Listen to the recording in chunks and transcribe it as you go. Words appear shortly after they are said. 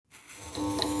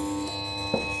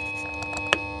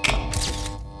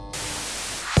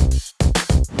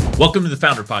Welcome to the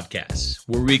Founder Podcast,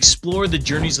 where we explore the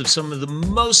journeys of some of the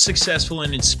most successful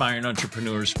and inspiring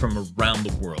entrepreneurs from around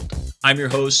the world. I'm your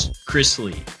host, Chris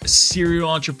Lee, a serial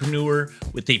entrepreneur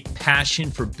with a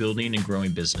passion for building and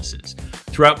growing businesses.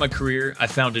 Throughout my career, I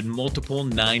founded multiple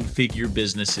nine-figure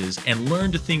businesses and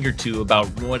learned a thing or two about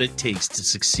what it takes to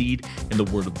succeed in the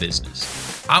world of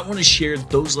business. I want to share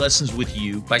those lessons with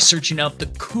you by searching out the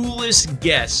coolest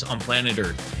guests on planet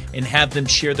Earth and have them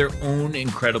share their own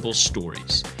incredible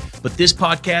stories. But this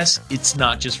podcast, it's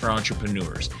not just for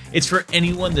entrepreneurs. It's for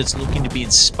anyone that's looking to be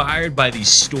inspired by these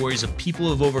stories of people who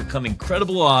have overcome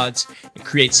incredible odds and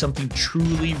create something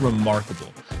truly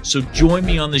remarkable. So join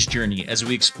me on this journey as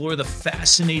we explore the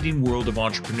fascinating world of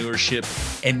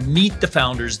entrepreneurship and meet the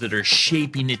founders that are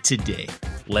shaping it today.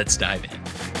 Let's dive in.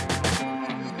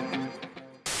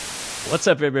 What's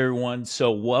up, everyone?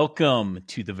 So welcome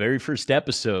to the very first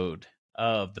episode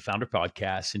of the Founder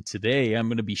Podcast. And today I'm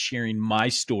going to be sharing my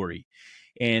story.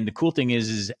 And the cool thing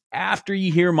is after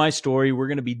you hear my story, we're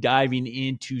going to be diving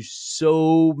into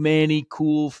so many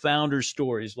cool founder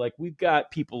stories. Like we've got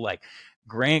people like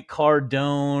Grant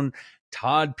Cardone,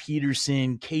 Todd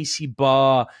Peterson, Casey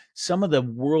Baugh, some of the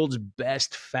world's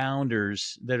best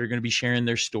founders that are going to be sharing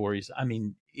their stories. I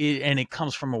mean, it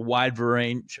comes from a wide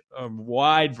variety.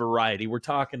 We're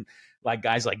talking like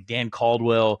guys like Dan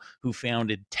Caldwell, who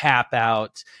founded Tap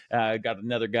Out. Got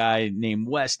another guy named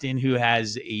Weston, who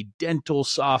has a dental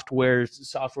software as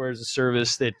a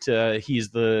service that he's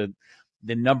the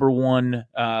number one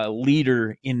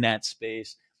leader in that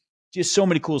space. Just so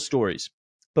many cool stories.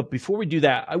 But before we do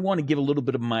that, I want to give a little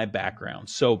bit of my background.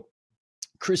 So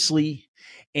Chris Lee,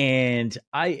 and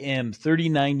I am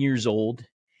 39 years old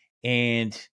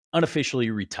and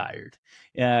unofficially retired.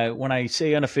 When I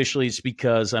say unofficially, it's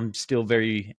because I'm still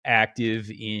very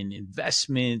active in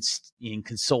investments, in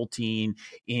consulting,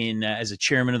 in as a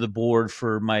chairman of the board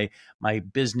for my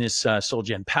business,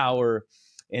 SoulGen Power.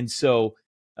 And so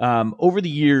over the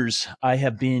years, I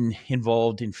have been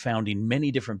involved in founding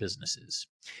many different businesses.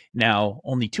 Now,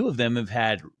 only two of them have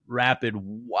had rapid,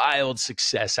 wild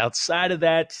success. Outside of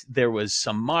that, there was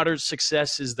some moderate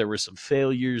successes, there were some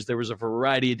failures, there was a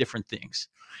variety of different things.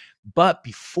 But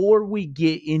before we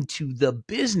get into the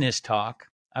business talk,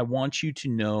 I want you to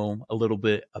know a little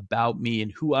bit about me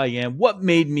and who I am, what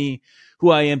made me who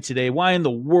I am today. Why in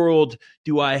the world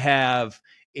do I have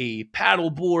a paddle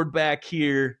board back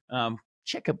here?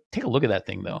 Take a look at that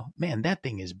thing, though. Man, that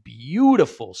thing is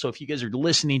beautiful. So if you guys are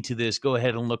listening to this, go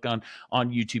ahead and look on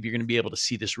YouTube. You're going to be able to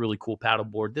see this really cool paddle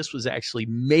board. This was actually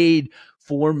made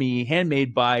for me,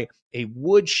 handmade by a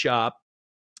wood shop,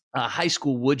 a high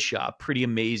school wood shop. Pretty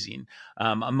amazing.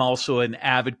 I'm also an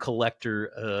avid collector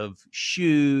of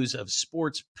shoes, of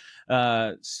sports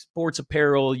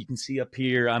apparel. You can see up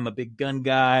here, I'm a big gun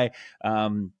guy,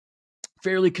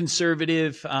 fairly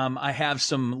conservative. I have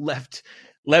some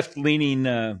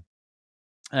left-leaning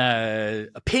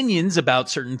opinions about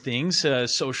certain things,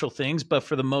 social things, but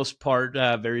for the most part,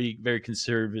 very, very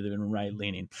conservative and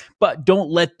right-leaning. But don't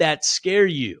let that scare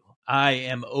you. I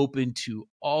am open to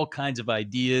all kinds of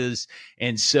ideas.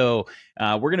 And so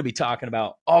we're going to be talking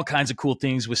about all kinds of cool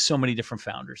things with so many different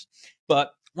founders.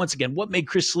 But once again, what made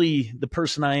Chris Lee the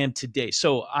person I am today?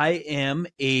 So I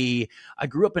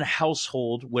grew up in a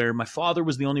household where my father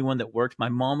was the only one that worked. My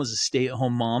mom was a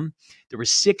stay-at-home mom. There were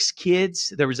 6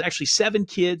 kids. There was actually 7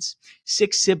 kids,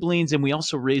 6 siblings. And we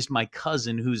also raised my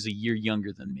cousin, who's a year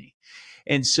younger than me.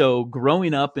 And so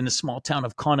growing up in the small town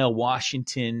of Connell,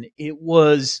 Washington, it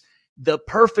was the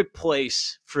perfect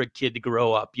place for a kid to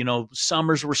grow up. You know,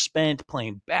 summers were spent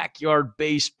playing backyard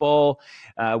baseball.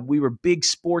 We were big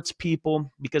sports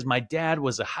people because my dad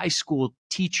was a high school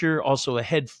teacher, also a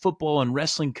head football and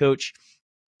wrestling coach.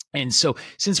 And so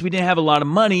since we didn't have a lot of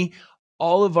money,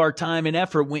 all of our time and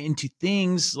effort went into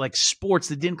things like sports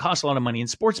that didn't cost a lot of money. And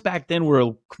sports back then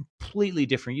were completely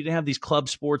different. You didn't have these club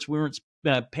sports. We weren't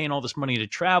paying all this money to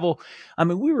travel. I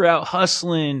mean, we were out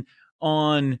hustling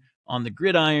on the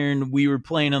gridiron. We were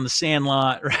playing on the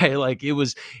sandlot, right? Like it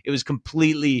was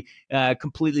completely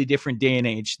different day and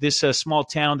age. This small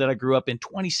town that I grew up in,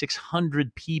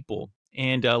 2,600 people.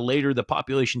 And later the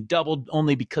population doubled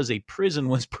only because a prison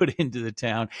was put into the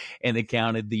town, and they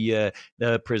counted the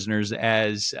prisoners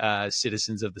as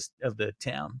citizens of the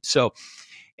town. So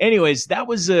anyways, that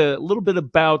was a little bit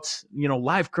about,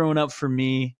 life growing up for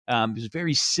me. It was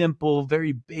very simple,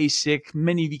 very basic.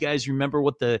 Many of you guys remember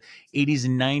what the 80s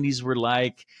and 90s were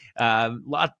like.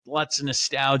 Lots of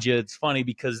nostalgia. It's funny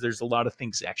because there's a lot of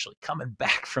things actually coming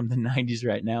back from the 90s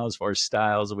right now as far as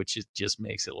styles, which just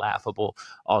makes it laughable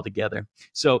altogether.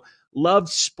 So loved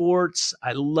sports.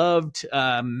 I loved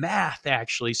math,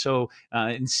 actually. So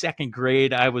in second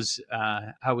grade, I was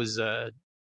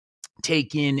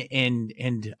taken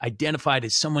and identified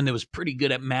as someone that was pretty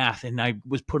good at math, and I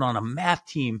was put on a math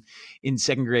team in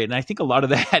second grade. And I think a lot of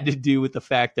that had to do with the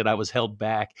fact that I was held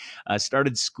back. I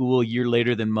started school a year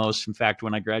later than most. In fact,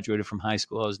 when I graduated from high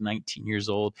school, I was 19 years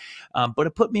old. But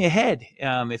it put me ahead.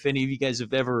 If any of you guys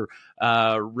have ever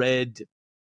read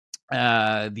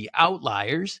The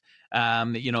Outliers,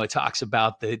 it talks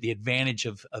about the advantage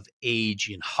of age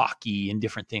in hockey and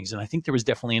different things. And I think there was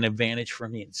definitely an advantage for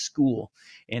me in school.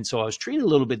 And so I was treated a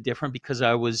little bit different because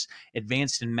I was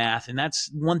advanced in math. And that's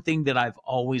one thing that I've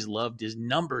always loved is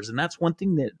numbers. And that's one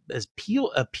thing that has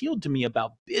appealed to me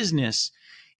about business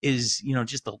is,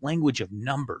 just the language of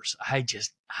numbers. I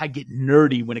get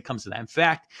nerdy when it comes to that. In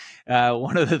fact,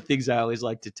 one of the things I always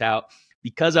like to tout,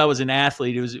 because I was an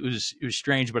athlete, it was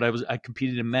strange, but I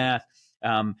competed in math.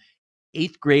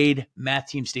 Eighth grade math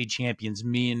team state champions,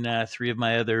 me and three of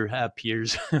my other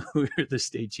peers who were the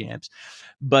state champs.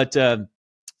 But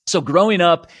so growing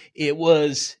up, it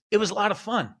was a lot of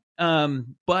fun.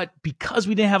 But because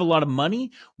we didn't have a lot of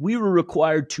money, we were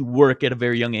required to work at a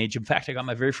very young age. In fact, I got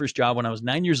my very first job when I was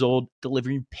 9 years old,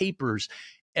 delivering papers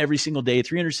every single day,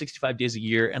 365 days a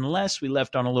year, unless we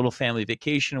left on a little family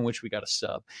vacation in which we got a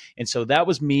sub. And so that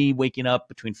was me waking up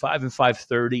between 5 and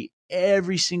 5:30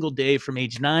 every single day from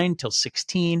age 9 till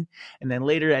 16. And then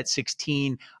later at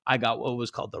 16, I got what was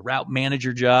called the route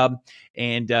manager job.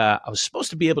 And I was supposed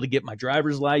to be able to get my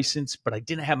driver's license, but I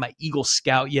didn't have my Eagle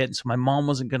Scout yet. And so my mom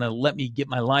wasn't going to let me get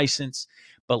my license,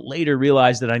 but later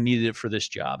realized that I needed it for this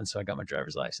job. And so I got my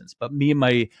driver's license. But me and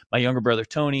my younger brother,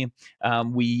 Tony,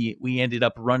 we ended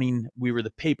up running. We were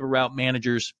the paper route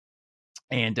managers,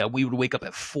 and we would wake up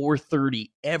at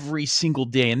 4:30 every single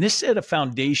day. And this set a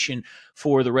foundation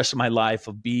for the rest of my life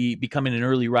of becoming an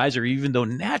early riser, even though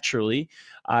naturally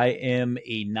I am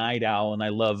a night owl and I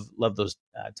love those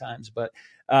times. But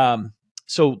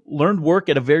so learned work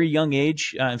at a very young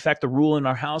age. In fact, the rule in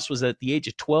our house was that at the age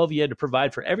of 12, you had to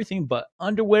provide for everything but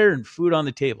underwear and food on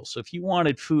the table. So if you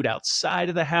wanted food outside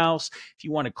of the house, if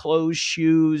you wanted clothes,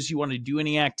 shoes, you wanted to do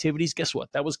any activities, guess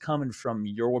what? That was coming from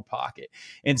your pocket.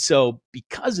 And so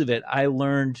because of it, I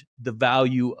learned the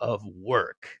value of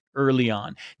work early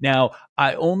on. Now,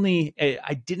 I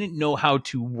didn't know how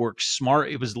to work smart.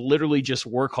 It was literally just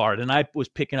work hard. And I was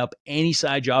picking up any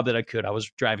side job that I could. I was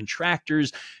driving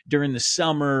tractors during the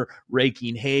summer,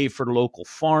 raking hay for local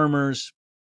farmers.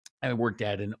 I worked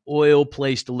at an oil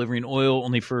place delivering oil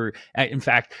in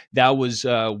fact, that was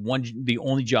the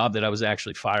only job that I was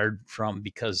actually fired from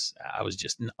because I was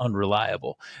just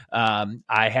unreliable.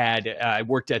 I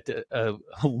worked at a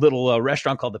little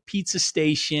restaurant called the Pizza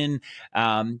Station.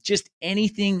 Just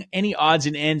any odds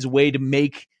and ends way to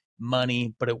make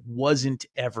money, but it wasn't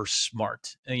ever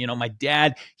smart. My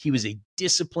dad, he was a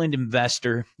disciplined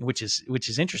investor, which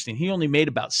is interesting. He only made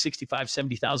about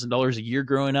 $65,000-$70,000 a year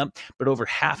growing up, but over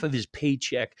half of his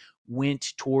paycheck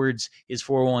went towards his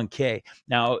 401k.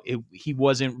 Now, he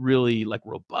wasn't really like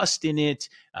robust in it.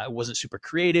 It wasn't super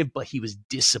creative, but he was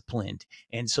disciplined.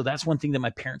 And so that's one thing that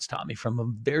my parents taught me from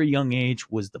a very young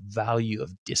age was the value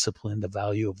of discipline, the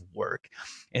value of work.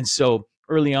 And so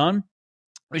early on,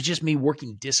 it was just me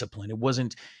working discipline. It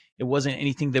wasn't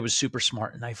anything that was super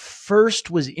smart. And I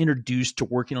first was introduced to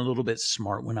working a little bit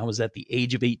smart when I was at the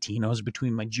age of 18. I was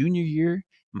between my junior year and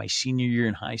my senior year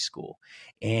in high school.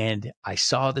 And I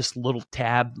saw this little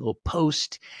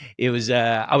post. It was,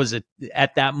 I was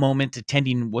at that moment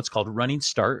attending what's called Running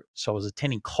Start. So I was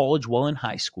attending college while in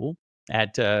high school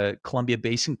at Columbia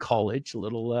Basin College, a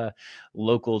little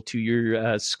local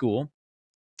 2-year school,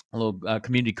 a little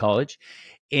community college.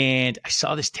 And I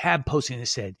saw this tab posting that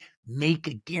said, make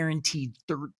a guaranteed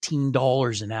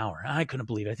 $13 an hour. And I couldn't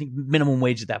believe it. I think minimum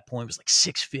wage at that point was like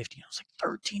 $6.50. I was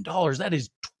like, $13. That is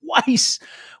twice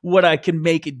what I can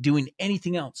make it doing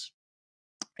anything else.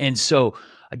 And so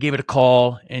I gave it a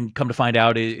call, and come to find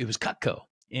out it was Cutco.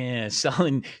 And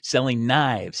selling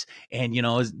knives. And,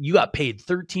 you got paid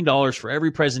 $13 for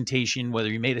every presentation, whether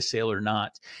you made a sale or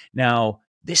not. Now,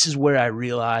 this is where I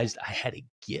realized I had a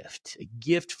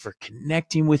gift for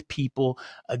connecting with people,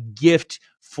 a gift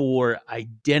for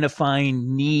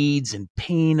identifying needs and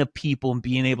pain of people and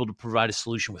being able to provide a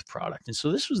solution with product. And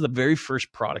so this was the very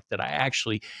first product that I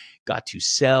actually got to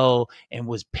sell and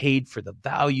was paid for the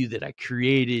value that I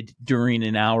created during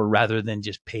an hour rather than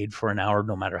just paid for an hour,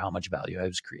 no matter how much value I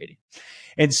was creating.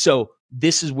 And so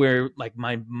this is where like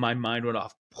my mind went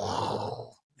off.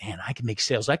 Whoa, man, I can make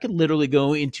sales. I could literally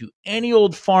go into any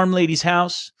old farm lady's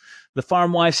house, the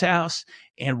farm wife's house,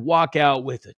 and walk out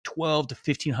with a $1,200 to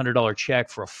 $1,500 check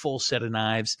for a full set of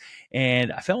knives.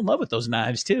 And I fell in love with those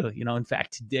knives too. In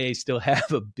fact, today I still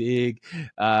have a big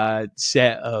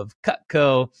set of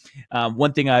Cutco.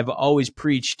 One thing I've always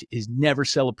preached is never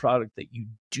sell a product that you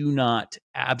do not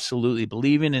absolutely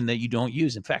believe in and that you don't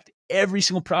use. In fact, every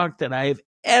single product that I have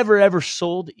ever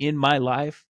sold in my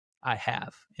life, I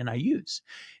have and I use.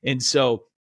 And so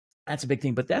that's a big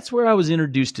thing. But that's where I was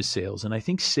introduced to sales. And I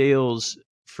think sales,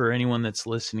 for anyone that's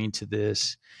listening to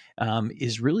this,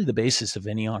 is really the basis of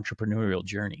any entrepreneurial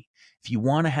journey. If you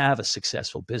want to have a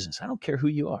successful business, I don't care who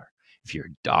you are. If you're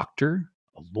a doctor,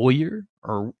 a lawyer,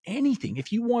 or anything,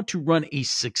 if you want to run a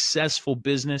successful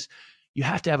business, you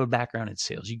have to have a background in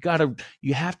sales. You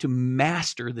have to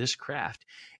master this craft.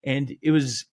 And it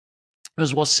was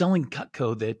while selling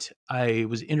Cutco that I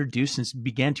was introduced and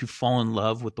began to fall in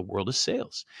love with the world of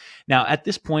sales. Now, at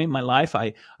this point in my life,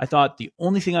 I thought the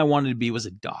only thing I wanted to be was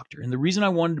a doctor. And the reason I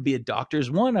wanted to be a doctor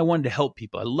is, one, I wanted to help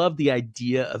people. I love the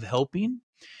idea of helping.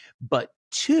 But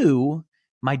two,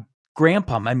 my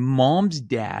grandpa, my mom's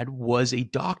dad, was a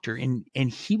doctor, and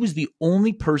he was the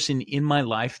only person in my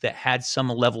life that had some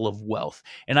level of wealth.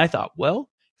 And I thought,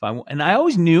 well, and I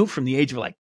always knew from the age of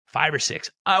like 5 or 6,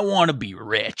 I want to be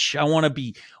rich. I want to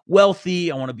be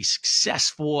wealthy. I want to be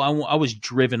successful. I was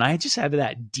driven. I just have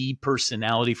that D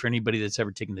personality, for anybody that's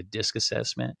ever taken the DISC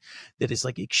assessment, that is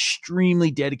like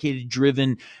extremely dedicated,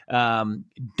 driven,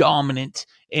 dominant.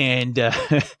 And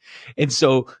and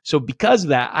so because of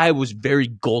that, I was very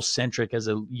goal centric as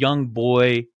a young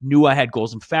boy. Knew I had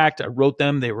goals. In fact, I wrote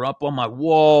them. They were up on my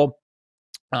wall.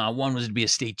 One was to be a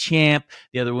state champ.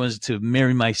 The other was to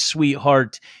marry my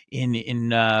sweetheart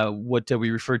in what we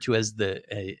refer to as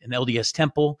an LDS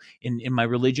temple in my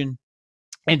religion.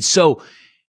 And so,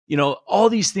 all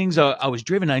these things I was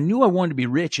driven. I knew I wanted to be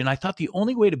rich, and I thought the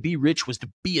only way to be rich was to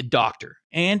be a doctor.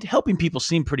 And helping people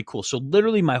seemed pretty cool. So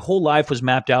literally, my whole life was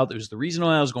mapped out. There was the reason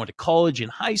why I was going to college and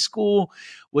high school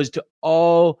was to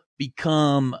all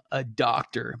become a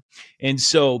doctor. And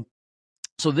so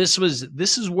this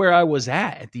is where I was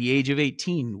at the age of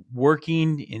 18,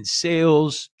 working in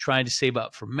sales, trying to save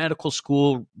up for medical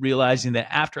school, realizing that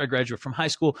after I graduated from high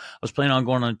school, I was planning on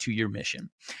going on a 2-year mission.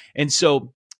 And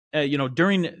so,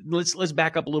 let's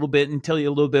back up a little bit and tell you a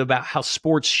little bit about how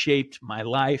sports shaped my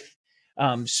life.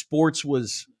 Sports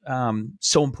was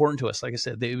so important to us. Like I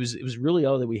said, it was really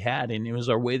all that we had, and it was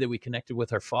our way that we connected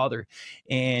with our father.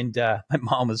 And my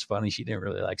mom was funny; she didn't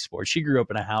really like sports. She grew up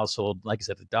in a household, like I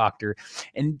said, a doctor.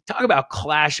 And talk about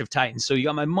clash of titans. So you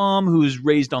got my mom, who was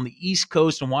raised on the East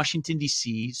Coast in Washington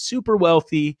D.C., super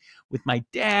wealthy, with my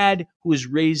dad, who was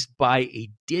raised by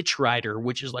a ditch rider,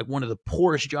 which is like one of the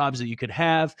poorest jobs that you could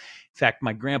have. In fact,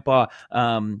 my grandpa,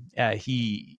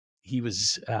 he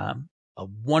was a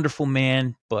wonderful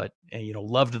man, but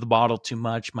loved the bottle too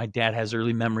much. My dad has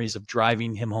early memories of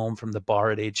driving him home from the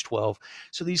bar at age 12.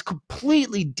 So these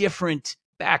completely different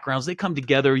backgrounds, they come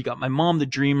together. You got my mom, the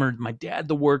dreamer, my dad,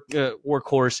 the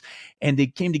workhorse, and they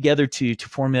came together to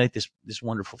formulate this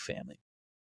wonderful family.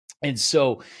 And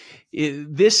so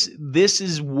these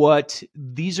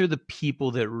are the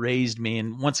people that raised me.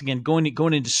 And once again, going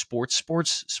into sports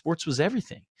was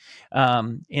everything.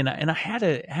 And I had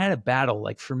a battle.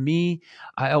 Like for me,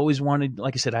 I always wanted,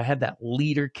 like I said, I had that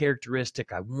leader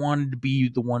characteristic. I wanted to be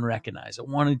the one recognized. I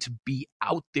wanted to be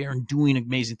out there and doing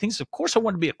amazing things. Of course, I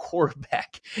wanted to be a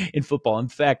quarterback in football. In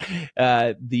fact,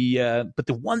 but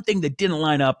the one thing that didn't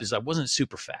line up is I wasn't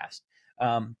super fast.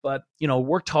 But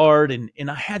worked hard, and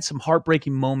I had some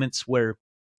heartbreaking moments where,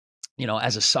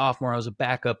 as a sophomore, I was a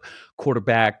backup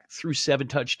quarterback, threw 7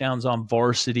 touchdowns on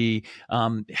varsity,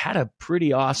 had a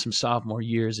pretty awesome sophomore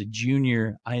year. As a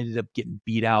junior, I ended up getting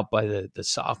beat out by the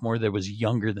sophomore that was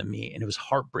younger than me, and it was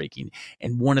heartbreaking.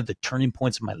 And one of the turning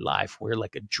points of my life where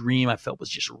like a dream I felt was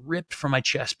just ripped from my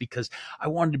chest because I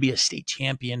wanted to be a state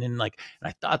champion. And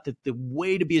I thought that the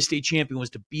way to be a state champion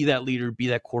was to be that leader, be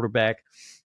that quarterback.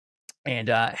 And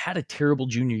had a terrible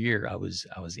junior year. I was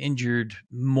injured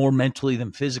more mentally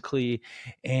than physically,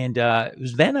 and it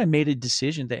was then I made a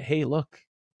decision that, hey, look,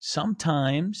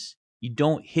 sometimes you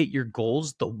don't hit your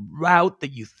goals the route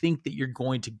that you think that you're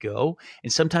going to go.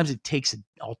 And sometimes it takes an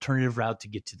alternative route to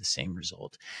get to the same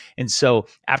result. And so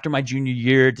after my junior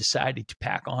year, decided to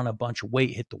pack on a bunch of weight,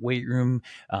 hit the weight room,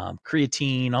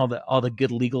 creatine, all the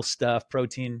good legal stuff,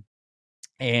 protein,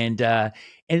 and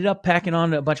ended up packing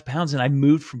on a bunch of pounds. And I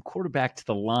moved from quarterback to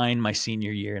the line my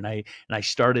senior year, and I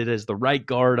started as the right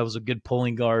guard. I was a good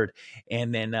pulling guard,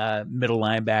 and then middle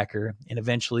linebacker. And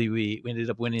eventually we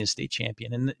ended up winning a state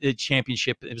champion. And the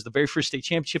championship, it was the very first state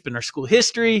championship in our school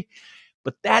history.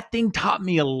 But that thing taught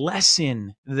me a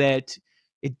lesson that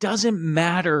it doesn't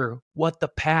matter what the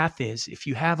path is. If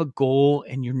you have a goal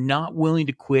and you're not willing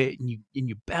to quit, and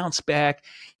you bounce back,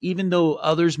 even though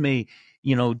others may,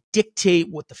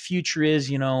 dictate what the future is,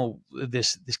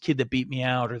 this kid that beat me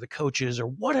out, or the coaches, or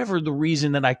whatever the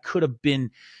reason that I could have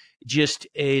been just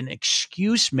an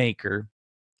excuse maker,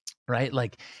 right?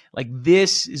 Like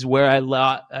this is where I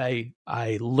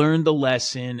learned the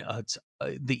lesson. It's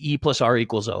the E plus R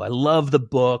equals O. I love the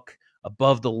book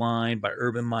Above the Line by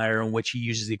Urban Meyer, in which he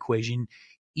uses the equation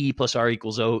E plus R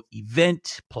equals O.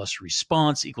 Event plus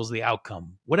response equals the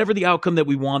outcome. Whatever the outcome that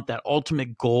we want, that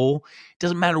ultimate goal, it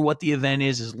doesn't matter what the event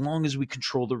is, as long as we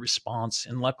control the response.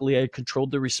 And luckily, I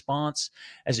controlled the response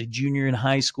as a junior in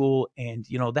high school. And,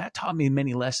 that taught me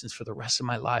many lessons for the rest of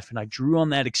my life. And I drew on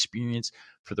that experience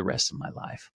for the rest of my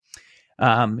life.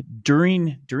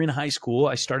 During high school,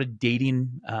 I started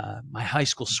dating my high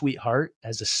school sweetheart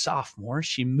as a sophomore.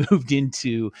 She moved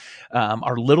into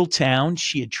our little town.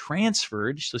 She had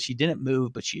transferred, so she didn't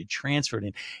move, but she had transferred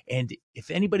in. And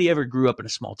if anybody ever grew up in a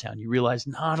small town, you realize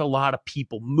not a lot of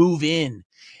people move in.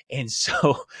 And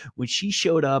so when she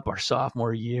showed up our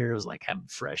sophomore year, it was like having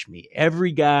fresh meat.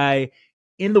 Every guy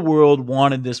in the world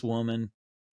wanted this woman.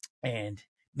 And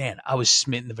man, I was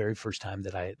smitten the very first time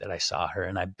that I saw her,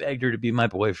 and I begged her to be my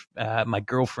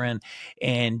girlfriend,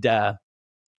 and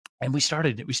we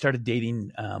started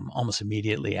dating almost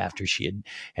immediately after she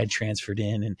had transferred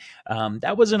in. And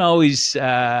that wasn't always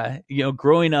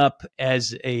growing up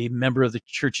as a member of the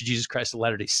Church of Jesus Christ of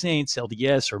Latter-day Saints,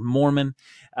 LDS, or Mormon.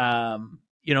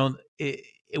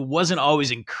 It wasn't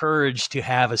always encouraged to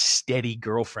have a steady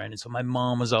girlfriend. And so my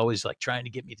mom was always like trying to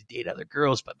get me to date other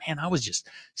girls, but man, I was just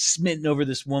smitten over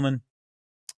this woman,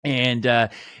 and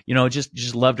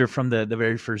just loved her from the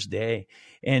very first day.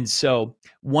 And so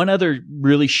one other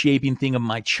really shaping thing of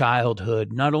my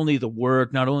childhood, not only the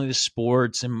work, not only the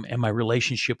sports, and my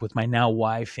relationship with my now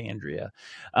wife, Andrea,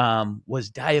 was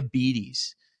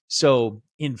diabetes. So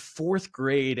in fourth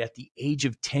grade, at the age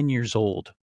of 10 years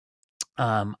old,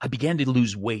 I began to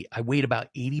lose weight. I weighed about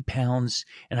 80 pounds,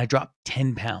 and I dropped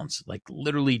 10 pounds, like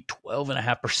literally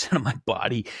 12.5% of my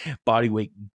body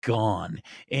weight gone.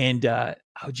 And I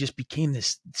just became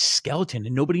this skeleton,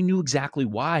 and nobody knew exactly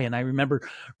why. And I remember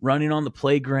running on the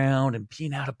playground and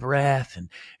being out of breath, and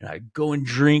I'd go and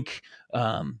drink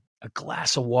a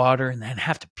glass of water, and then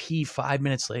have to pee 5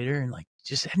 minutes later, and like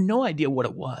just had no idea what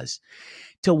it was.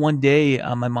 Till one day,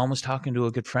 my mom was talking to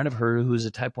a good friend of her who was a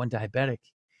type 1 diabetic,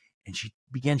 and she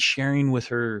began sharing with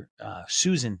her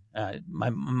Susan.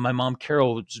 My mom,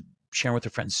 Carol, was sharing with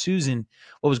her friend Susan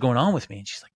what was going on with me. And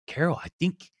she's like, Carol, I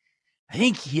think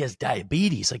he has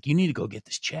diabetes. Like, you need to go get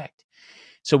this checked.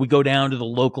 So we go down to the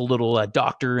local little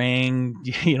doctoring,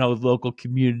 local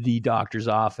community doctor's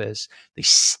office. They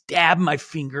stab my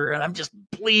finger, and I'm just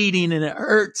bleeding, and it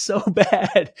hurts so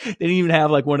bad. They didn't even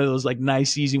have like one of those like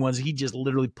nice, easy ones. He just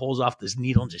literally pulls off this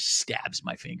needle and just stabs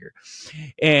my finger.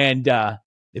 And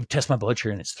they test my blood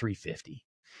sugar, and it's 350.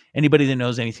 Anybody that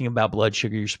knows anything about blood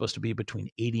sugar, you're supposed to be between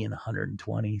 80 and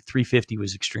 120. 350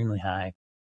 was extremely high.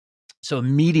 So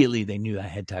immediately they knew I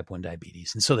had type 1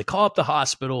 diabetes. And so they call up the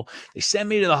hospital. They send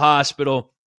me to the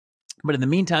hospital. But in the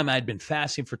meantime, I had been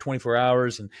fasting for 24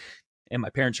 hours. And my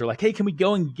parents are like, hey, can we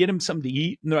go and get him something to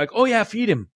eat? And they're like, oh, yeah, feed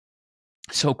him.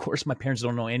 So, of course, my parents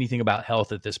don't know anything about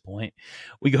health at this point.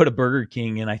 We go to Burger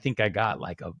King, and I think I got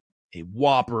like a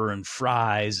Whopper and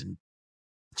fries and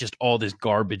just all this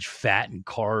garbage, fat and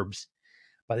carbs.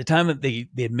 By the time that they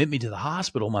admit me to the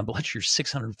hospital, my blood sugar is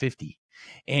 650,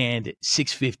 and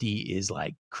 650 is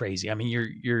like crazy. I mean,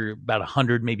 you're about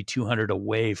 100, maybe 200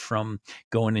 away from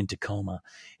going into coma.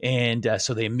 And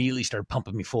so they immediately started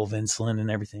pumping me full of insulin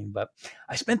and everything. But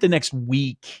I spent the next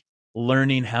week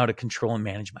learning how to control and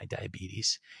manage my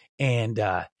diabetes. And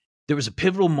there was a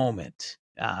pivotal moment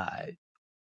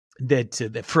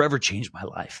that forever changed my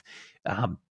life.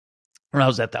 When I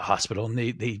was at the hospital, and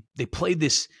they played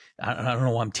this. I don't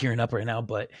know why I'm tearing up right now,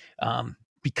 but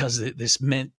because this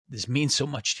means so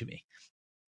much to me.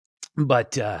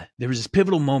 But there was this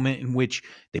pivotal moment in which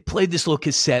they played this little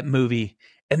cassette movie,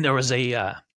 and there was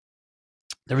an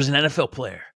NFL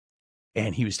player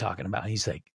And he was talking about, he's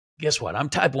like, guess what? I'm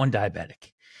type 1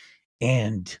 diabetic.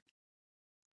 And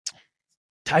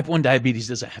type 1 diabetes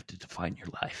doesn't have to define your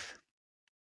life.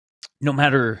 No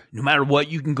matter what,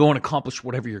 you can go and accomplish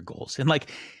whatever your goals. And like,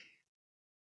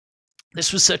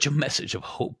 this was such a message of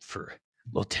hope for a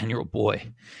little 10-year-old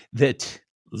boy that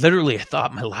literally I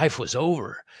thought my life was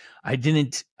over. I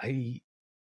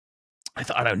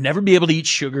thought I would never be able to eat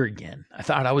sugar again. I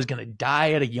thought I was going to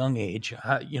die at a young age.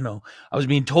 I was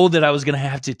being told that I was going to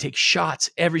have to take shots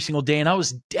every single day, and I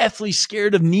was deathly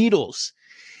scared of needles.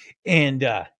 And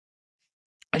I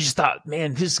just thought,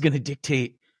 man, this is going to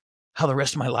dictate how the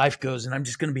rest of my life goes, and I'm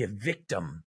just going to be a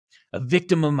victim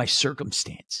of my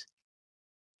circumstance.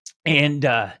 And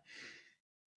as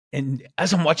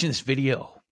I'm watching this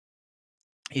video,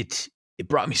 it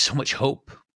brought me so much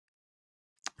hope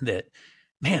that,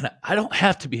 man, I don't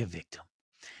have to be a victim.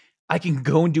 I can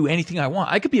go and do anything I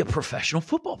want. I could be a professional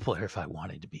football player if I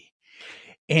wanted to be.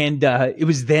 And it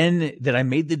was then that I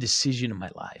made the decision in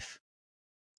my life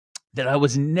that I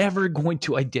was never going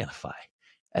to identify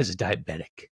as a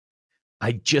diabetic.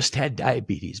 I just had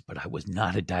diabetes, but I was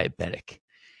not a diabetic.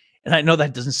 And I know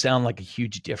that doesn't sound like a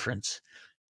huge difference,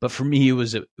 but for me, it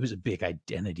was a big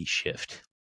identity shift,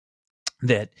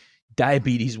 that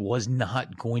diabetes was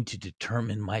not going to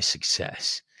determine my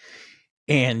success.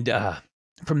 And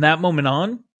from that moment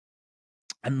on,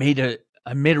 I made a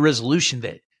resolution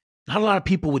that not a lot of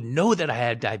people would know that I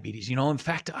had diabetes. In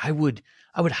fact, I would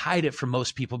hide it from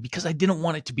most people because I didn't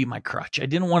want it to be my crutch. I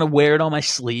didn't want to wear it on my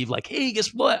sleeve like, hey,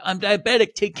 guess what? I'm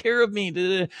diabetic. Take care of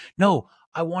me. No,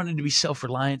 I wanted to be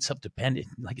self-reliant, self-dependent.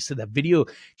 Like I said, that video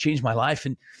changed my life.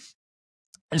 And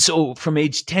so from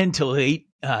age 10 till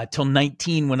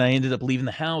 19, when I ended up leaving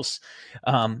the house,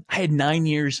 I had 9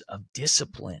 years of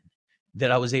discipline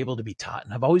that I was able to be taught.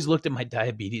 And I've always looked at my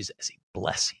diabetes as a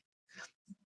blessing,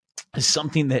 as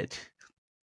something that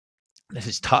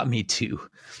has taught me to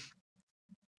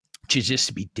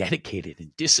just be dedicated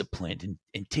and disciplined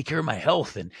and take care of my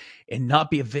health and not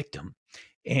be a victim.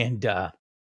 And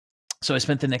so I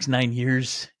spent the next 9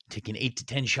 years taking 8 to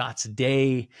 10 shots a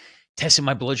day, testing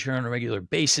my blood sugar on a regular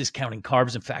basis, counting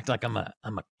carbs. In fact, like I'm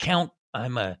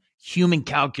a human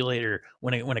calculator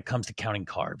when it comes to counting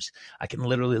carbs. I can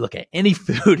literally look at any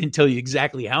food and tell you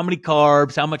exactly how many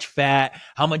carbs, how much fat,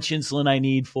 how much insulin I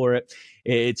need for it.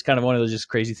 It's kind of one of those just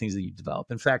crazy things that you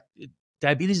develop. In fact,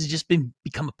 diabetes has just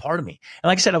become a part of me. And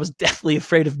like I said, I was definitely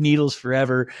afraid of needles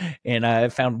forever, and I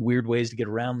found weird ways to get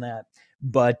around that.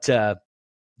 But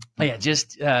yeah,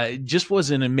 just was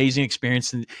an amazing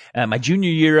experience. And my junior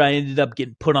year, I ended up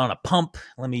getting put on a pump.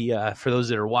 Let me, for those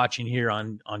that are watching here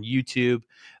on YouTube,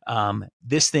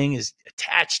 this thing is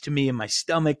attached to me in my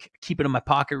stomach. Keep it in my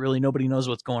pocket. Really, nobody knows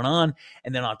what's going on.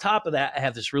 And then on top of that, I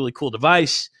have this really cool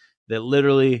device that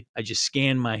literally I just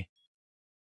I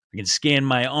can scan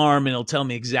my arm and it'll tell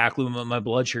me exactly what my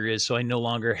blood sugar is. So I no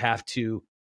longer have to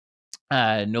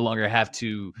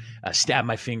stab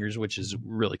my fingers, which is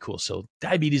really cool. So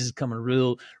diabetes is coming a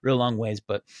real long ways.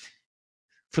 But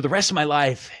for the rest of my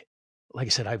life, like I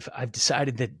said, I've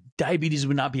decided that diabetes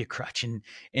would not be a crutch. And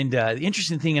the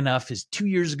interesting thing enough is 2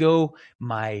 years ago,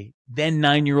 my then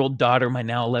 9-year-old daughter, my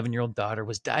now 11-year-old daughter,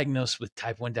 was diagnosed with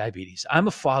type 1 diabetes. I'm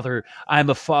a father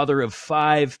of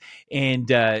 5.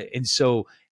 And so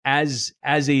as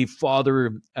a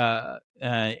father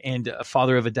and a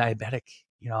father of a diabetic,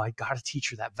 I got to teach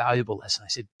her that valuable lesson. I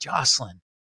said, Jocelyn,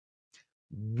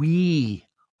 we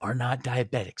are not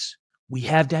diabetics. We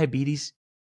have diabetes,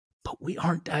 but we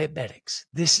aren't diabetics.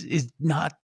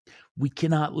 We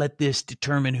cannot let this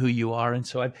determine who you are. And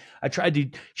so I tried to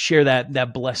share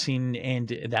that blessing and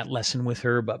that lesson with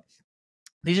her. But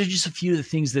these are just a few of the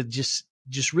things that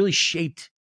just really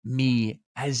shaped me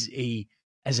as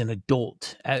an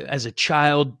adult, as a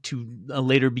child to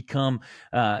later become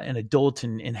an adult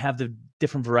and have the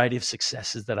different variety of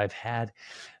successes that I've had.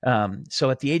 So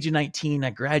at the age of 19, I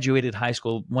graduated high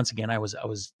school. Once again, I was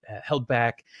held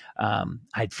back. I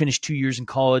had finished 2 years in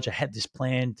college. I had this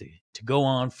plan to go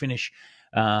on, finish,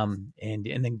 and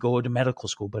then go to medical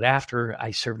school. But after,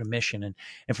 I served a mission. And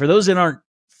for those that aren't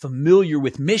familiar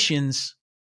with missions,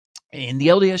 in the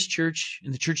LDS Church,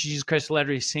 in the Church of Jesus Christ of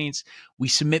Latter-day Saints, we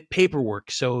submit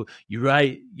paperwork. So you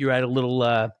write a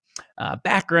little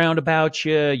background about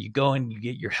you. You go and you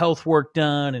get your health work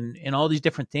done and all these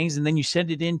different things, and then you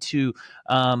send it into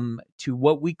to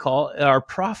what we call our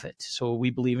prophet. So we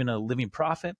believe in a living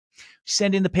prophet.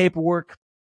 Send in the paperwork.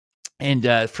 And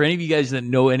for any of you guys that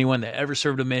know anyone that ever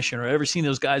served a mission or ever seen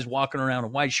those guys walking around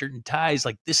in white shirt and ties,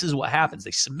 like this is what happens.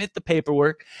 They submit the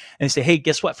paperwork and they say, hey,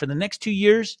 guess what? For the next 2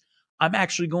 years, I'm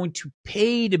actually going to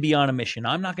pay to be on a mission.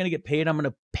 I'm not going to get paid. I'm going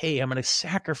to pay. I'm going to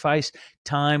sacrifice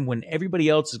time when everybody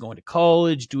else is going to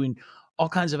college, doing all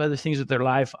kinds of other things with their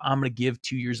life. I'm going to give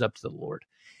 2 years up to the Lord.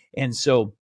 And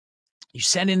so you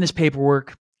send in this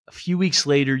paperwork. A few weeks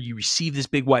later, you receive this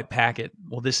big white packet.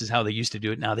 Well, this is how they used to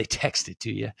do it. Now they text it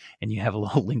to you and you have a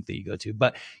little link that you go to.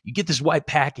 But you get this white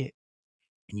packet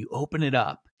and you open it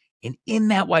up. And in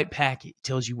that white packet, it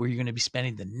tells you where you're going to be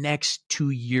spending the next 2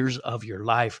 years of your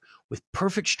life with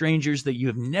perfect strangers that you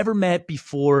have never met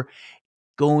before,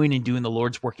 going and doing the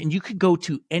Lord's work. And you could go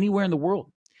to anywhere in the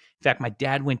world. In fact, my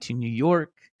dad went to New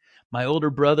York. My older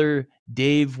brother,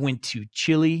 Dave, went to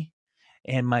Chile.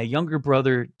 And my younger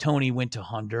brother, Tony, went to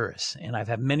Honduras. And I've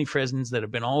had many friends that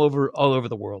have been all over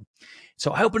the world.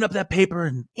 So I opened up that paper,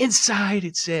 and inside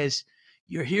it says,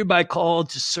 "You're hereby called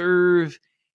to serve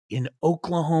in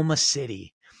Oklahoma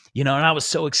City." And I was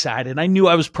so excited. I knew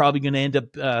I was probably going to end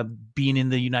up being in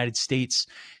the United States,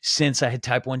 since I had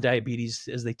type 1 diabetes,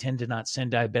 as they tend to not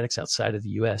send diabetics outside of the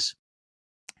U.S.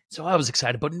 So I was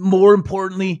excited. But more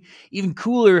importantly, even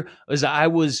cooler, was I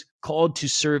was called to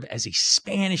serve as a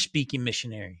Spanish-speaking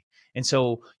missionary. And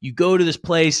so you go to this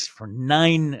place for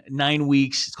nine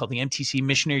weeks. It's called the MTC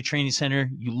Missionary Training Center.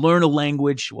 You learn a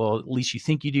language. Well, at least you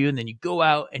think you do. And then you go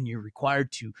out and you're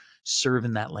required to serve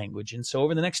in that language. And so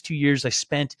over the next 2 years, I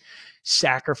spent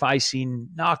sacrificing,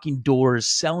 knocking doors,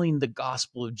 selling the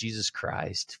gospel of Jesus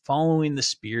Christ, following the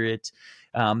Spirit,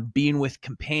 being with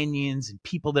companions and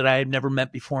people that I had never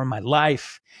met before in my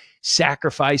life,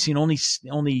 sacrificing,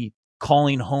 only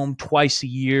calling home twice a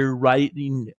year,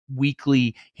 writing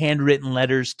weekly handwritten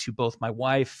letters to both my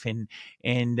wife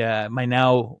and my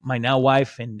now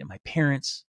wife and my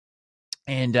parents.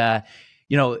 And it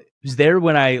was there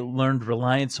when I learned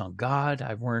reliance on God.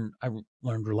 I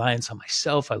learned reliance on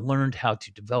myself. I learned how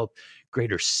to develop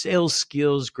greater sales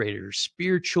skills, greater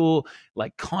spiritual,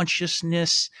 like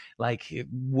consciousness, like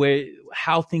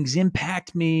how things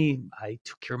impact me. I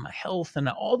took care of my health and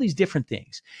all these different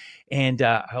things. And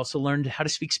I also learned how to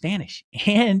speak Spanish.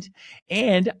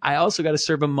 And I also got to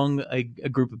serve among a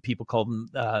group of people called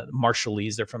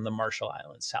Marshallese. They're from the Marshall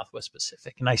Islands, Southwest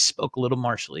Pacific. And I spoke a little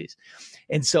Marshallese.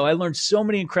 And so I learned so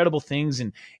many incredible things,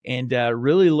 and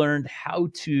really learned how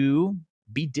to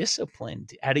be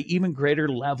disciplined at an even greater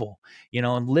level,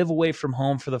 and live away from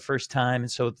home for the first time. And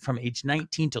so from age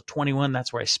 19 till 21,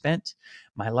 that's where I spent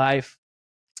my life.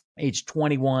 Age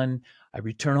 21, I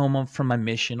return home from my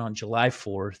mission on July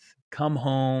 4th, come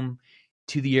home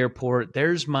to the airport.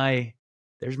 There's my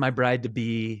bride to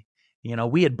be.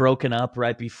 We had broken up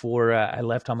right before I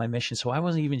left on my mission, so I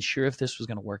wasn't even sure if this was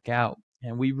going to work out.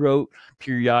 And we wrote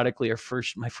periodically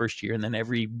my first year, and then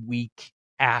every week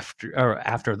after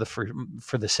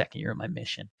for the second year of my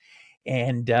mission.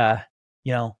 And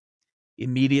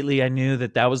immediately I knew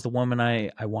that was the woman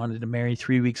I wanted to marry.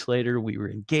 3 weeks later, we were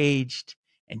engaged,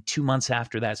 and 2 months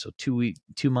after that, so 2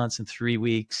 months and 3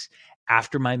 weeks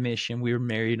after my mission, we were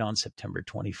married on September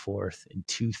 24th in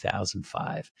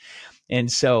 2005.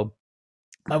 And so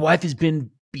my wife has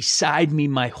been beside me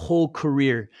my whole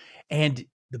career. And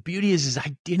the beauty is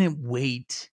I didn't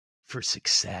wait for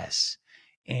success.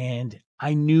 And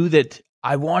I knew that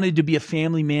I wanted to be a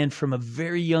family man from a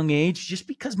very young age, just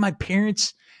because my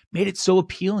parents made it so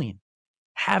appealing.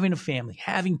 Having a family,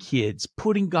 having kids,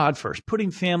 putting God first,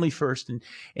 putting family first, and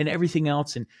everything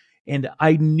else. And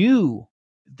I knew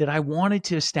that I wanted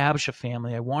to establish a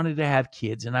family. I wanted to have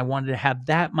kids, and I wanted to have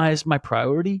that as my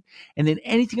priority. And then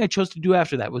anything I chose to do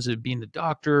after that, was it being a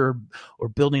doctor or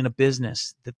building a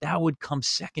business, that would come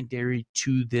secondary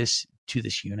to this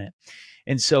unit.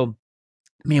 And so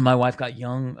me and my wife got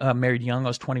married young. I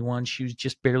was 21. She was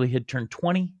just barely had turned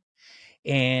 20.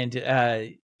 And,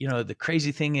 the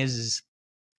crazy thing is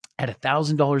at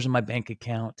 $1,000 in my bank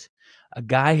account, a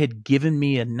guy had given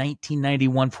me a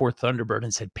 1991 Ford Thunderbird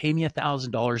and said, "Pay me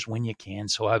 $1,000 when you can."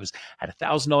 So I had a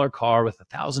 $1,000 car with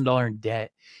 $1,000 in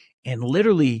debt, and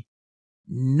literally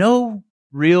no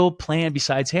real plan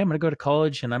besides, "Hey, I'm going to go to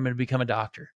college and I'm going to become a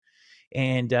doctor."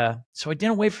 And so I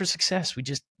didn't wait for success.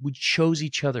 We chose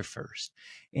each other first.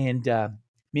 And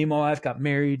me and my wife got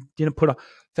married, didn't put off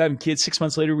having kids. 6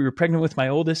 months later, we were pregnant with my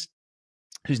oldest,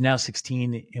 who's now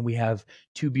 16. And we have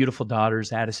 2 beautiful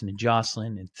daughters, Addison and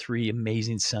Jocelyn, and 3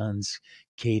 amazing sons,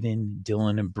 Caden,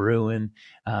 Dylan, and Bruin.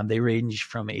 They range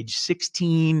from age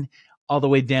 16 all the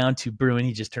way down to Bruin.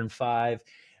 He just turned 5.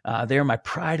 They're my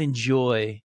pride and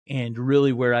joy, and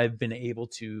really where I've been able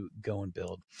to go and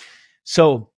build.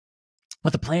 So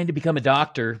with the plan to become a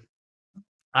doctor,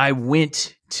 I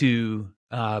went to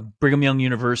Brigham Young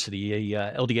University,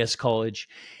 a LDS college,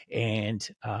 and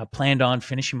planned on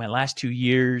finishing my last 2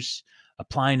 years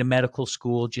applying to medical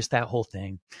school, just that whole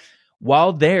thing.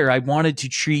 While there, I wanted to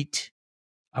treat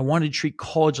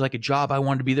college like a job. I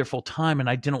wanted to be there full time, and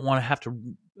I didn't want to have to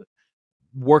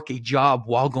work a job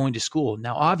while going to school.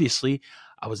 Now, obviously,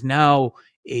 I was now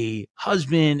a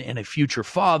husband and a future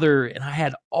father, and I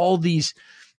had all these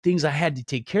things I had to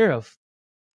take care of.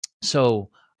 So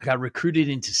I got recruited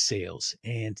into sales,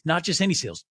 and not just any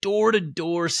sales,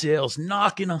 door-to-door sales,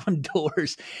 knocking on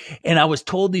doors. And I was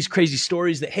told these crazy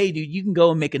stories that, hey, dude, you can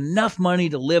go and make enough money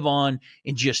to live on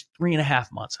in just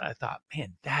 3.5 months. And I thought,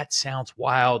 man, that sounds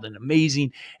wild and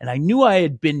amazing. And I knew I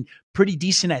had been pretty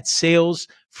decent at sales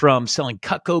from selling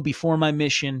Cutco before my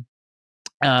mission.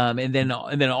 And then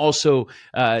also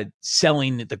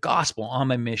selling the gospel on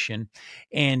my mission.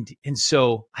 And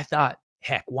so I thought,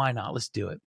 heck, why not? Let's do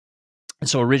it. And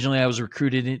so originally I was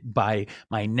recruited by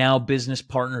my now business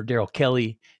partner, Daryl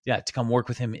Kelly, to come work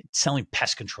with him selling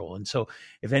pest control. And so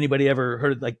if anybody ever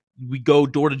heard, like, we go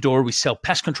door to door, we sell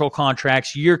pest control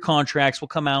contracts, year contracts. We'll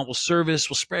come out, we'll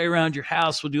service, we'll spray around your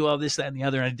house, we'll do all this, that, and the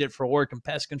other. And I did it for work and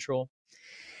pest control.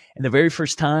 And the very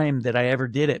first time that I ever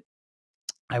did it,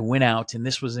 I went out, and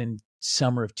this was in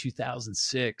summer of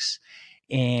 2006,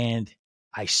 and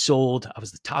I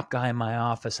was the top guy in my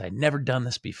office. I'd never done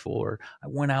this before. I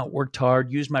went out, worked hard,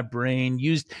 used my brain,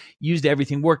 used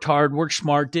everything, worked hard, worked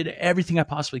smart, did everything I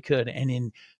possibly could. And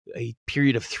in a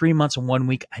period of 3 months and 1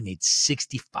 week, I made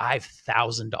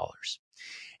 $65,000.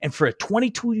 And for a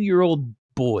 22-year-old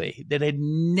boy that had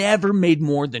never made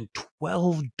more than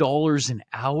 $12 an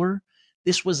hour,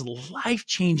 this was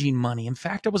life-changing money. In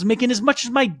fact, I was making as much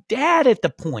as my dad at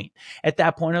that point. I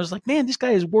was like, man, this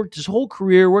guy has worked his whole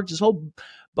career, worked his whole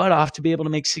butt off to be able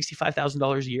to make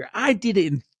 $65,000 a year. I did it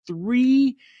in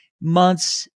 3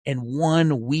 months and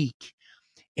 1 week.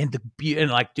 And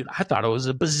like, dude, I thought I was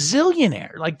a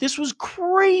bazillionaire. Like, this was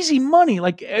crazy money.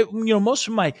 Like, most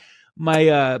of my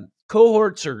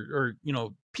cohorts or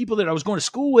people that I was going to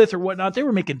school with or whatnot, they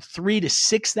were making $3,000 to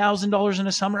 $6,000 in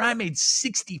a summer. I made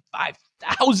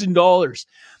 $65,000.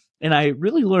 And I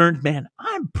really learned, man,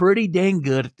 I'm pretty dang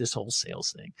good at this whole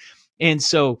sales thing. And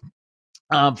so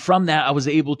from that, I was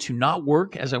able to not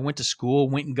work as I went to school,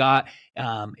 went and got a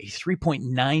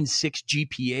 3.96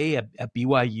 GPA at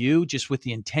BYU, just with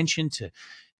the intention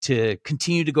to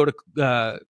continue to go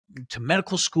to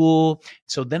medical school.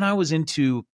 So then I was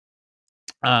into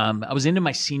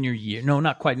my senior year. No,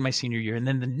 not quite in my senior year. And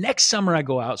then the next summer I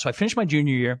go out. So I finished my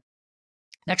junior year.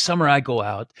 Next summer I go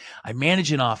out, I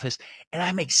manage an office, and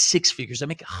I make 6 figures. I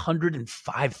make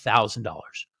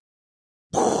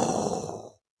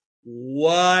 $105,000.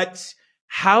 What?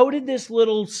 How did this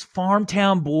little farm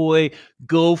town boy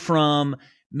go from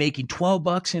making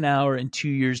 $12 an hour in 2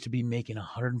 years to be making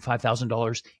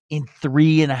 $105,000 in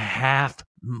 3.5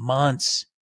 months?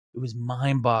 It was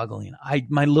mind-boggling.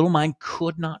 My little mind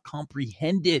could not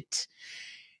comprehend it.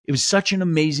 It was such an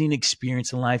amazing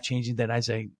experience and life-changing that as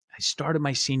I started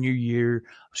my senior year,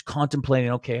 I was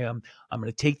contemplating, okay, I'm going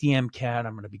to take the MCAT.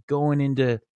 I'm going to be going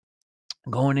into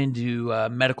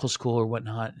medical school or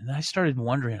whatnot. And I started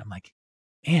wondering, I'm like,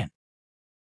 man,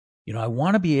 I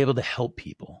want to be able to help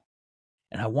people,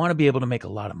 and I want to be able to make a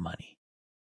lot of money.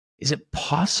 Is it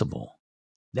possible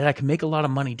that I can make a lot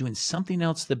of money doing something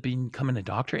else than becoming a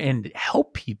doctor and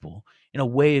help people in a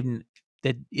way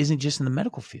that isn't just in the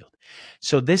medical field?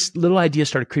 So this little idea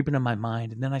started creeping in my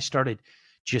mind. And then I started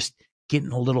just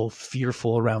getting a little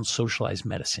fearful around socialized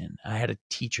medicine. I had a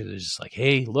teacher that was just like,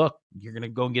 hey, look, you're going to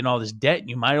go and get all this debt, and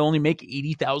you might only make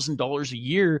 $80,000 a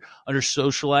year under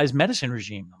socialized medicine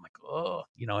regime. I'm like, oh,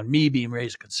 and me being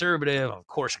raised conservative, of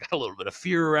course, I got a little bit of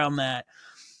fear around that.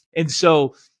 And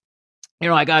so,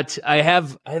 I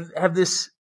have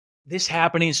this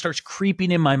happening. It starts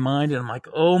creeping in my mind, and I'm like,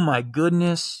 oh my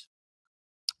goodness,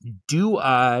 do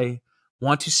I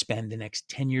want to spend the next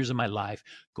 10 years of my life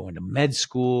going to med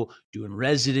school, doing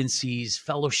residencies,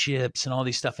 fellowships, and all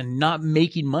these stuff, and not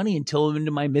making money until into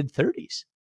my mid-30s?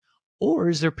 Or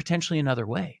is there potentially another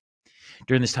way?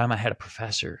 During this time, I had a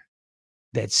professor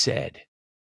that said,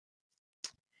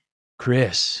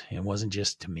 Chris, it wasn't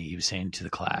just to me, he was saying to the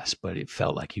class, but it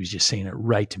felt like he was just saying it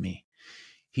right to me.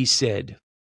 He said,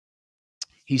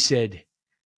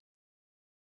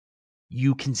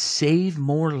 you can save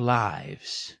more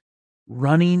lives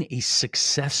running a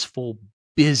successful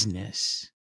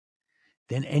business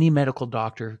than any medical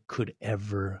doctor could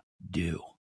ever do.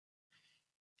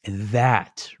 And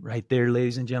that right there,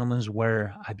 ladies and gentlemen, is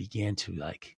where I began to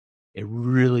it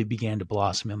really began to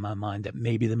blossom in my mind that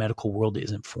maybe the medical world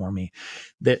isn't for me.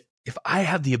 That if I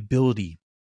have the ability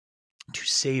to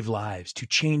save lives, to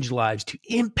change lives, to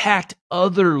impact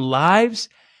other lives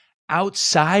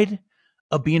outside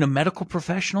of being a medical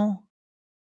professional,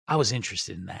 I was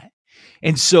interested in that.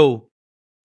 And so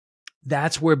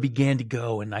that's where it began to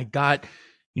go. And I got,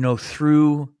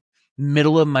 through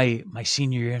middle of my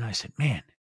senior year, and I said, man,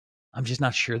 I'm just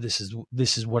not sure this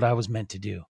is what I was meant to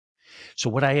do. So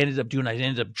what I ended up doing, I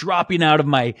ended up dropping out of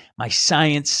my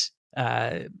science,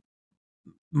 my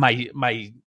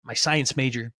science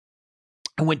major.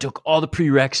 I went took all the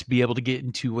prereqs to be able to get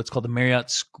into what's called the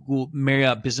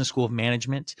Marriott Business School of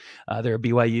Management. There at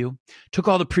BYU. Took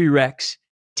all the prereqs,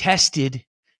 tested.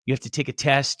 You have to take a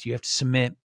test. You have to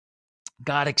submit.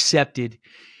 Got accepted.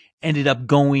 Ended up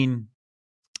going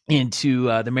into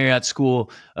the Marriott School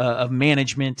of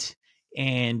Management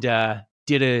and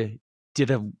did a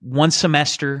one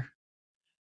semester.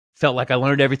 Felt like I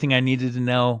learned everything I needed to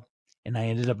know, and I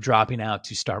ended up dropping out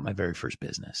to start my very first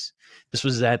business. This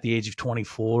was at the age of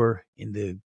 24 in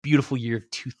the beautiful year of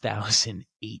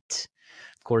 2008.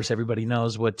 Of course, everybody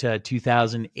knows what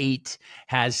 2008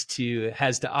 has to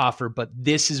offer, but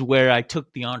this is where I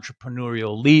took the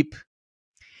entrepreneurial leap,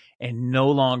 and no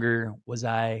longer was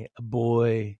I a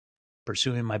boy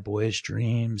pursuing my boyish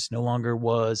dreams. No longer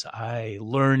was I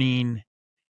learning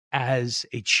as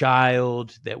a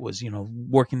child that was,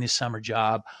 working this summer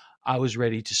job. I was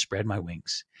ready to spread my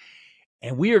wings.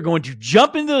 And we are going to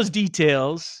jump into those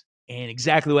details and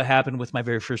exactly what happened with my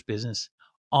very first business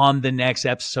on the next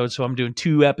episode. So I'm doing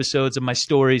 2 episodes of my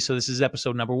story. So this is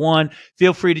episode number 1.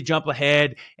 Feel free to jump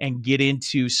ahead and get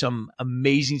into some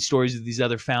amazing stories of these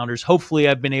other founders. Hopefully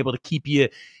I've been able to keep you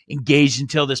engaged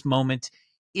until this moment.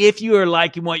 If you are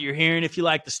liking what you're hearing, if you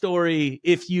like the story,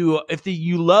 if you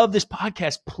love this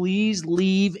podcast, please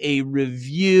leave a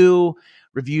review.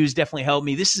 Reviews definitely help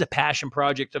me. This is a passion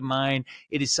project of mine.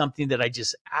 It is something that I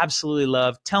just absolutely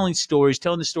love, telling stories,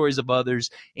 telling the stories of others,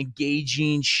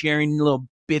 engaging, sharing little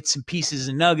bits and pieces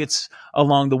and nuggets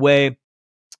along the way.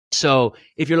 So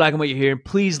if you're liking what you're hearing,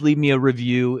 please leave me a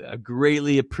review. I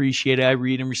greatly appreciate it. I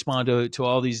read and respond to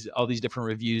all these different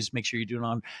reviews. Make sure you do it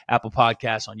on Apple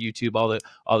Podcasts, on YouTube,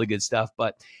 all the good stuff.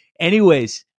 But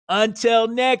anyways, until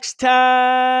next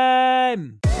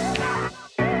time.